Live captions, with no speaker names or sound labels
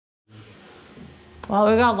Well,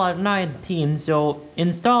 we got like 19, so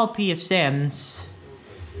install PFSense.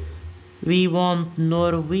 We want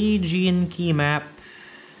Norwegian key map.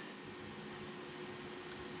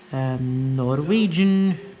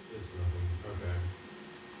 Norwegian.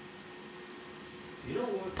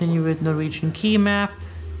 Continue with Norwegian key map.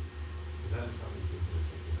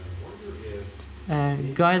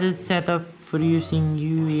 Guided setup for using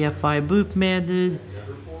UEFI boot method.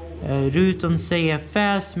 Root on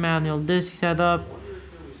CFS, manual disk setup.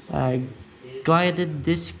 Guided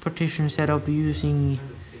disk partition setup using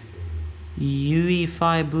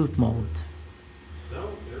UEFI boot mode.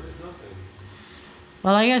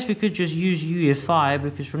 Well, I guess we could just use UEFI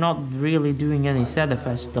because we're not really doing any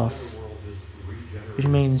ZFS stuff. Which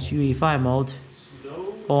means UEFI mode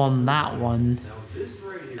on that one.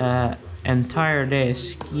 Entire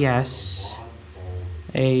disk, yes.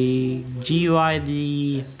 A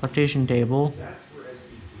GUID partition table.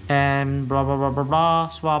 And blah blah blah blah blah.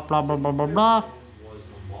 Swap blah blah blah blah blah.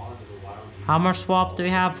 How much swap do we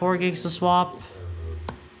have? 4 gigs of swap.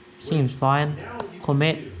 Seems fine.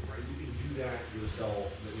 Commit.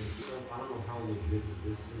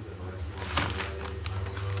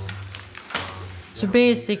 So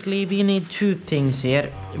basically we need two things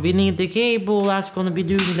here. We need the cable that's gonna be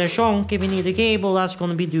doing the chunk, and we need the cable that's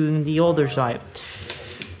gonna be doing the other side.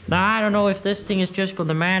 Now I don't know if this thing is just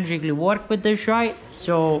gonna magically work with this right.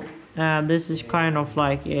 So this is kind of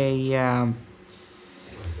like a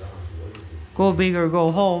go big or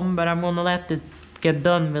go home, but I'm gonna let it get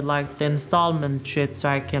done with like the installment shit so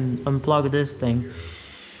I can unplug this thing.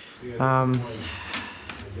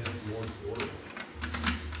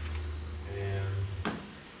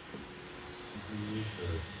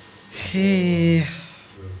 Hey,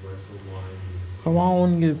 come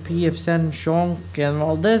on, you PFSense chunk, and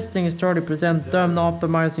all this thing is 30% done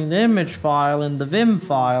optimizing the image file in the Vim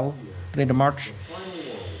file, pretty much.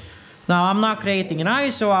 Now I'm not creating an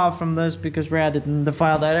ISO out from this because we're editing the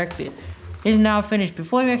file directly. It's now finished.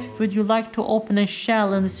 Before you exit, would you like to open a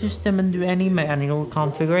shell in the system and do any manual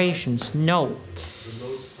configurations? No.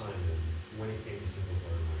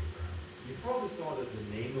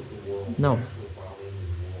 No.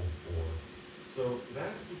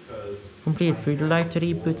 Complete. Would you like to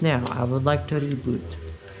reboot now? I would like to reboot.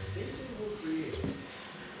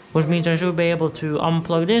 Which means I should be able to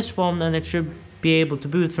unplug this one and it should be able to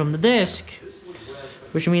boot from the disk.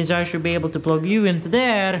 Which means I should be able to plug you into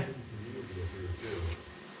there.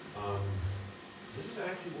 This is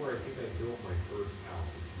actually where I think I built my first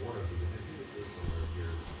house. It's one of these. I think it's this one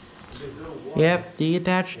right here. Yep,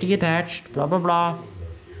 detached, blah blah blah.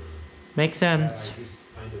 Makes sense.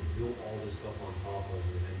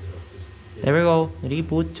 There we go,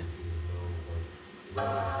 reboot.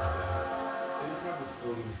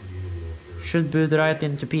 Should boot right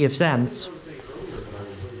into PFSense.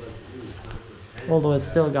 Although it's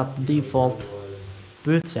still got the default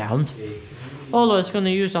boot sound. Although it's gonna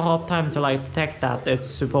use a hot time to like detect that it's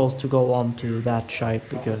supposed to go on to that shite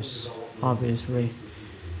because obviously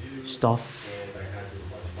stuff.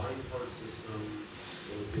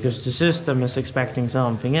 Because the system is expecting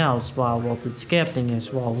something else while what it's getting is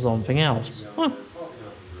something else. Huh.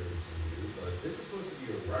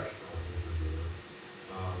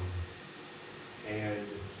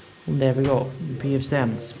 There we go,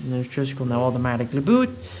 PFSense. It's just gonna automatically boot.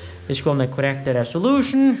 It's gonna correct the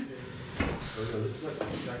resolution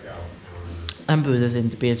and boot us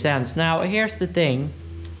into PFSense. Now here's the thing.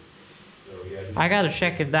 I gotta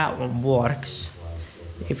check if that one works.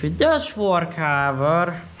 If it does work,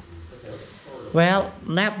 however, well,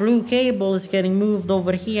 that blue cable is getting moved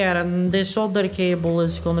over here, and this other cable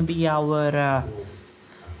is gonna be our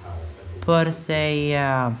per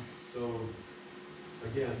se.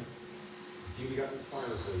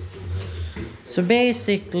 So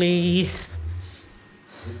basically,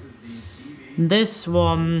 this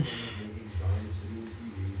one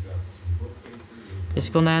is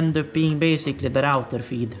gonna end up being basically the router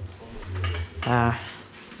feed.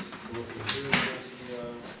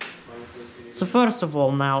 So first of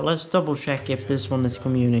all, now let's double check if this one is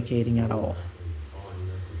communicating at all.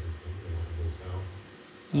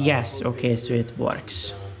 Yes, okay, so it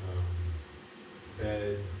works.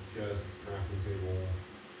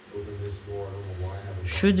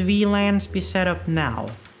 Should VLANs be set up now?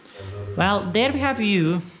 Well, there we have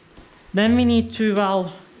you. Then we need to,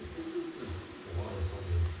 well,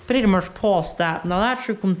 pretty much pause that. Now that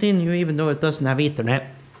should continue even though it doesn't have Ethernet.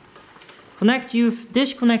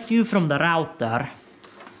 Disconnect you from the router,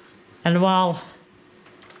 and well,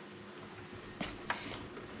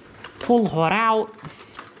 pull her out,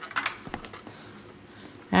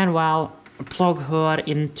 and well, plug her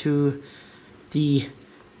into the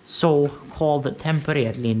so-called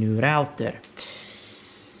temporarily new router.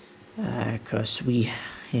 Because we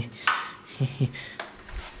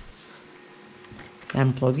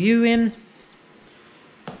then plug you in.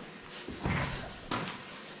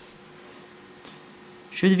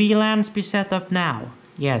 Should VLANs be set up now?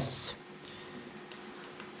 Yes.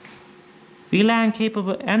 VLAN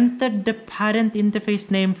capable. Enter the parent interface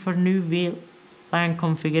name for new VLAN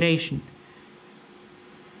configuration.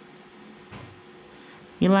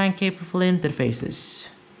 VLAN capable interfaces.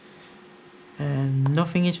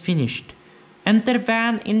 Nothing is finished. Enter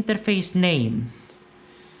WAN interface name.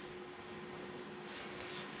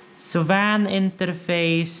 So WAN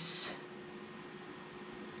interface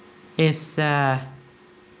is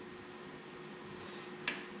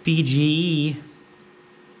BGE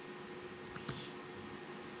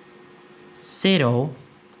 0.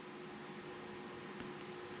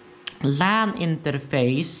 LAN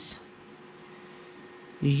interface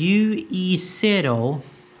UE0.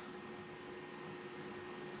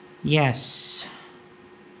 Yes.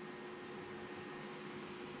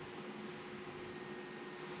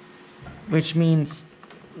 Which means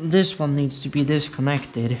this one needs to be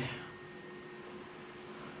disconnected.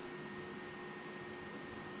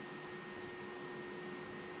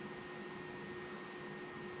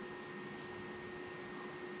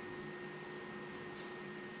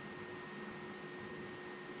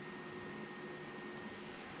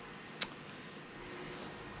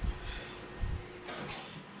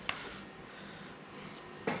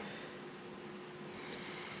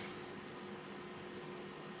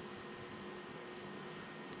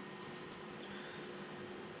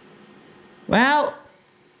 Well,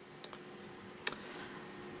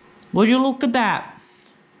 would you look at that?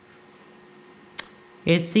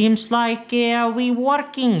 It seems like we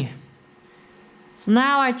working. So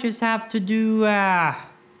now I just have to do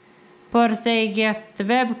per se get the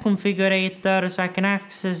web configurator so I can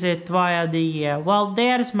access it via the well,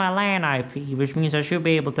 there's my LAN IP, which means I should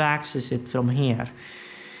be able to access it from here.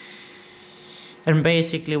 And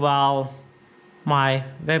basically, well, my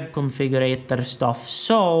web configurator stuff.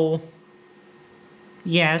 So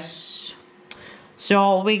yes,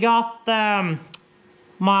 so we got that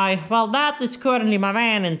is currently my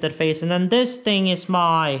WAN interface, and then this thing is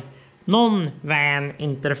my non-WAN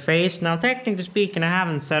interface. Now technically speaking I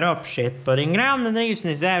haven't set up shit, but in ground and reason,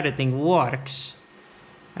 if everything works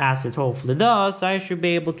as it hopefully does, I should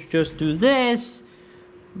be able to just do this,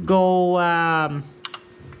 go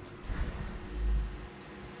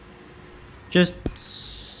just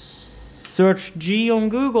search G on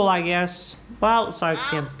Google, I guess. Well, so I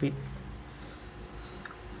can't be.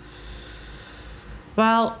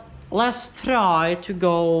 Well, let's try to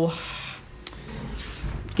go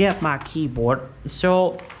get my keyboard.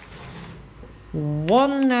 So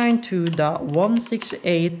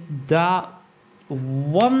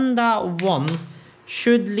 192.168.1.1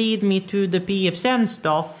 should lead me to the PFSense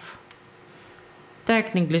stuff,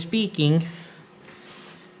 technically speaking,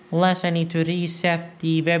 unless I need to reset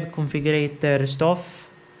the web configurator stuff.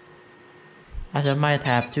 As I might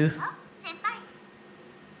have to.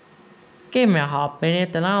 Give me a hot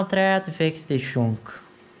minute and I'll try to fix this junk.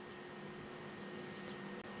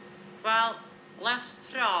 Well, let's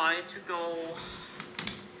try to go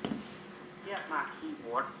get my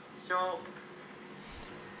keyboard. So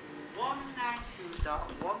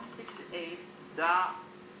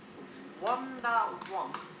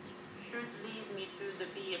 192.168.1.1 should lead me to the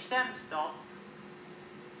PFSense stuff,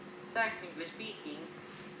 technically speaking.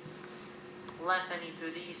 Unless I need to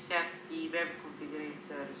reset the web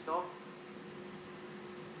configurator stuff,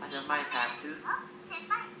 as I might have to.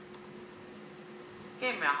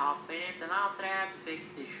 Give me a hot minute and I'll try to fix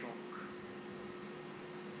this junk.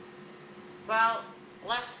 Well,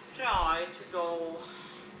 let's try to go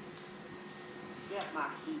get my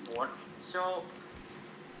keyboard. So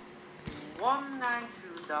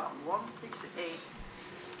 192.168.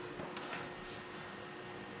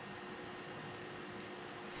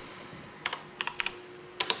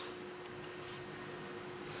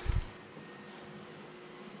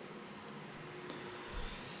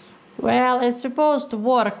 Well, it's supposed to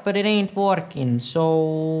work, but it ain't working,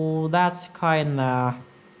 so that's kinda...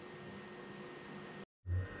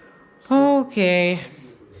 Okay,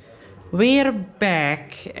 we're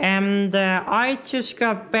back, and I just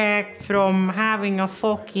got back from having a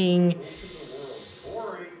fucking...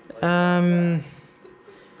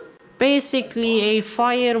 basically a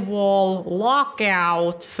firewall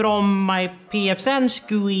lockout from my PFSense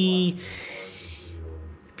GUI,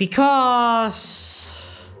 because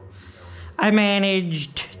I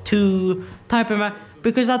managed to type in my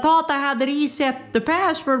because I thought I had reset the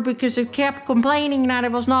password because it kept complaining that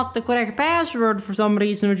it was not the correct password for some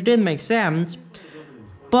reason, which didn't make sense.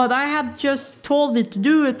 But I had just told it to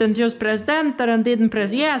do it and just pressed enter and didn't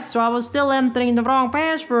press yes, so I was still entering the wrong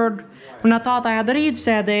password when I thought I had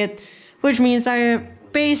reset it, which means I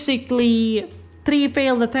basically 3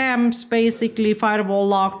 failed attempts, basically firewall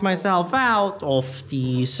locked myself out of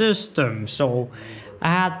the system, so I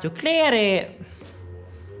had to clear it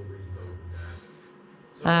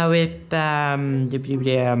with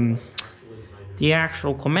the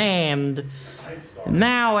actual command.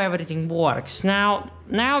 Now everything works. Now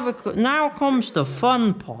comes the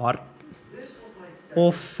fun part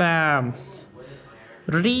of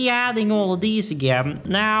re-adding all of these again.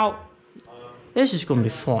 Now this is gonna be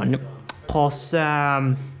fun, cause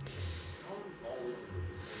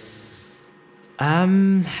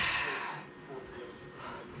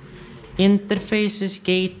interfaces,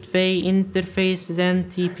 gateway, interfaces,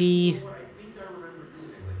 NTP. What I think I remember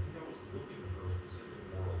doing is I think I was looking for a specific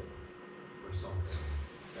world or something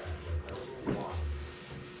back then. I don't know why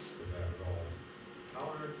with that at all. How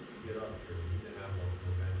on earth did you get up here? You need to have like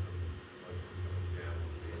momentum, like from coming down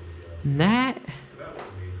with That that was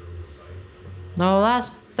a major oversight. no,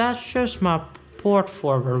 that's just my port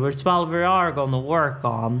forward, which well we are gonna work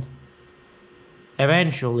on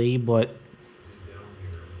eventually, but Down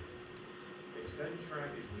here. Extend track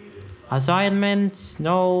is needed. assignments,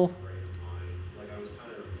 no. Right in mind. Like I was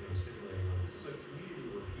kind of, simulating like this is a community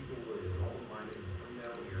where people live and all minded and come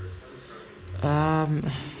down here. Extend track is needed.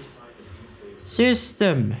 You need to sign the B6.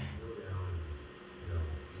 System. Go down and,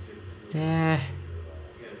 you see the Yeah.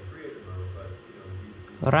 again, creative mode, but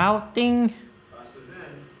you Routing. so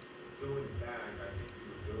then going back, I think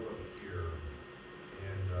you would go up here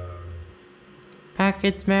and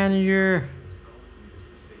Packet manager.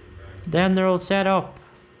 just take it back. General setup.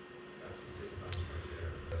 That's the same house right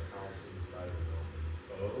there. The house inside of the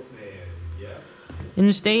building. Oh man, yep.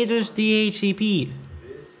 In status DHCP.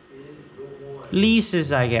 This is the one.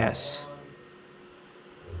 Leases, I guess.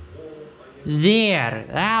 The wolf, I guess. There.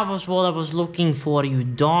 That was what I was looking for, you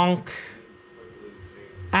donk.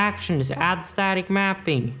 Actions. Add static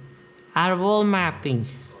mapping. Add wall mapping. Oh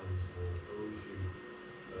shoot.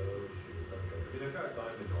 Okay. I mean, I've got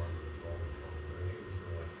diamond armor as well, but I think it was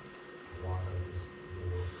gonna like block out this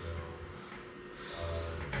door for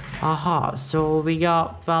now. Aha, so we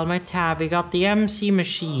got, well, my tab, we got the MC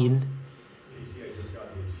machine. You see, I just got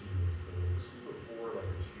the achievements though. This is before like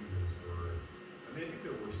achievements were. I mean, I think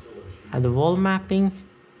there were still achievements. And the wall mapping.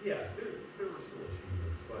 Yeah, there were still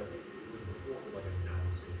achievements, but it was before it would like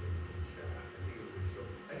announce it in chat.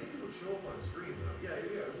 I think it would show up on screen though. Yeah,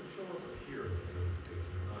 it would show up here as a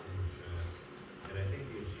notification, not in the chat. And I think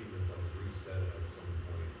the achievements like reset at some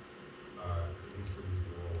point, at least for these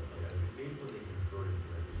worlds. Like I think maybe when they converted to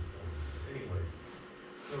like these forms. Anyways,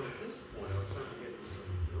 so at this point I was starting to get into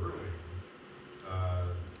some brewing.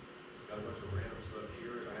 Got a bunch of random stuff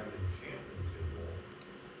here. I have an enchantment table.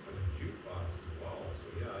 And a jukebox as well, so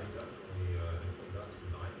yeah, I definitely got some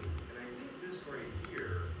diamond. And I think this right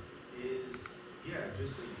here is,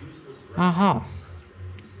 just a useless recipe.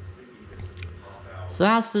 Use the sticky bits to pop out. So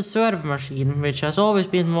that's the serve machine, which has always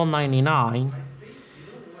been 199. I think,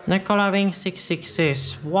 what? Nicola Wing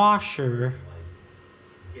 666 washer. Like,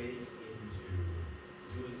 getting into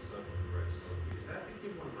doing stuff with the redstone, because that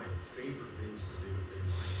became one of my favorite things to do in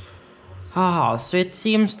Minecraft, honestly. Haha, so it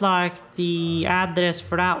seems like the address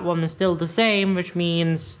for that one is still the same, which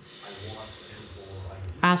means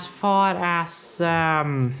as far as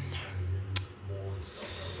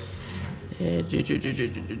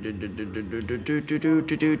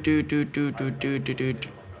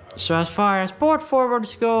so as far as port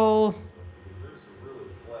forwards go,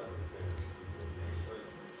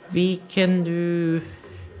 we can do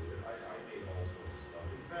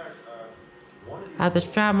address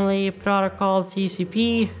family protocol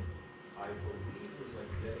TCP. I believe was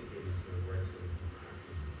like dedicated to redstone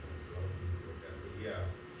contraction, so I don't need to look at it. But yeah,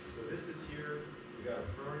 so this is here. We got a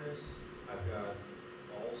furnace. I've got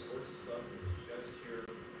all sorts of stuff in this chest here.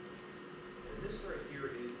 And this right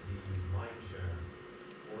here is the mine shaft,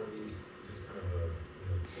 or at least just kind of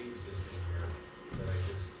a cave system here that I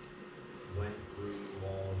just went through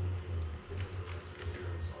all different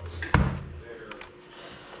materials. There.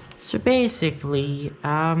 So basically,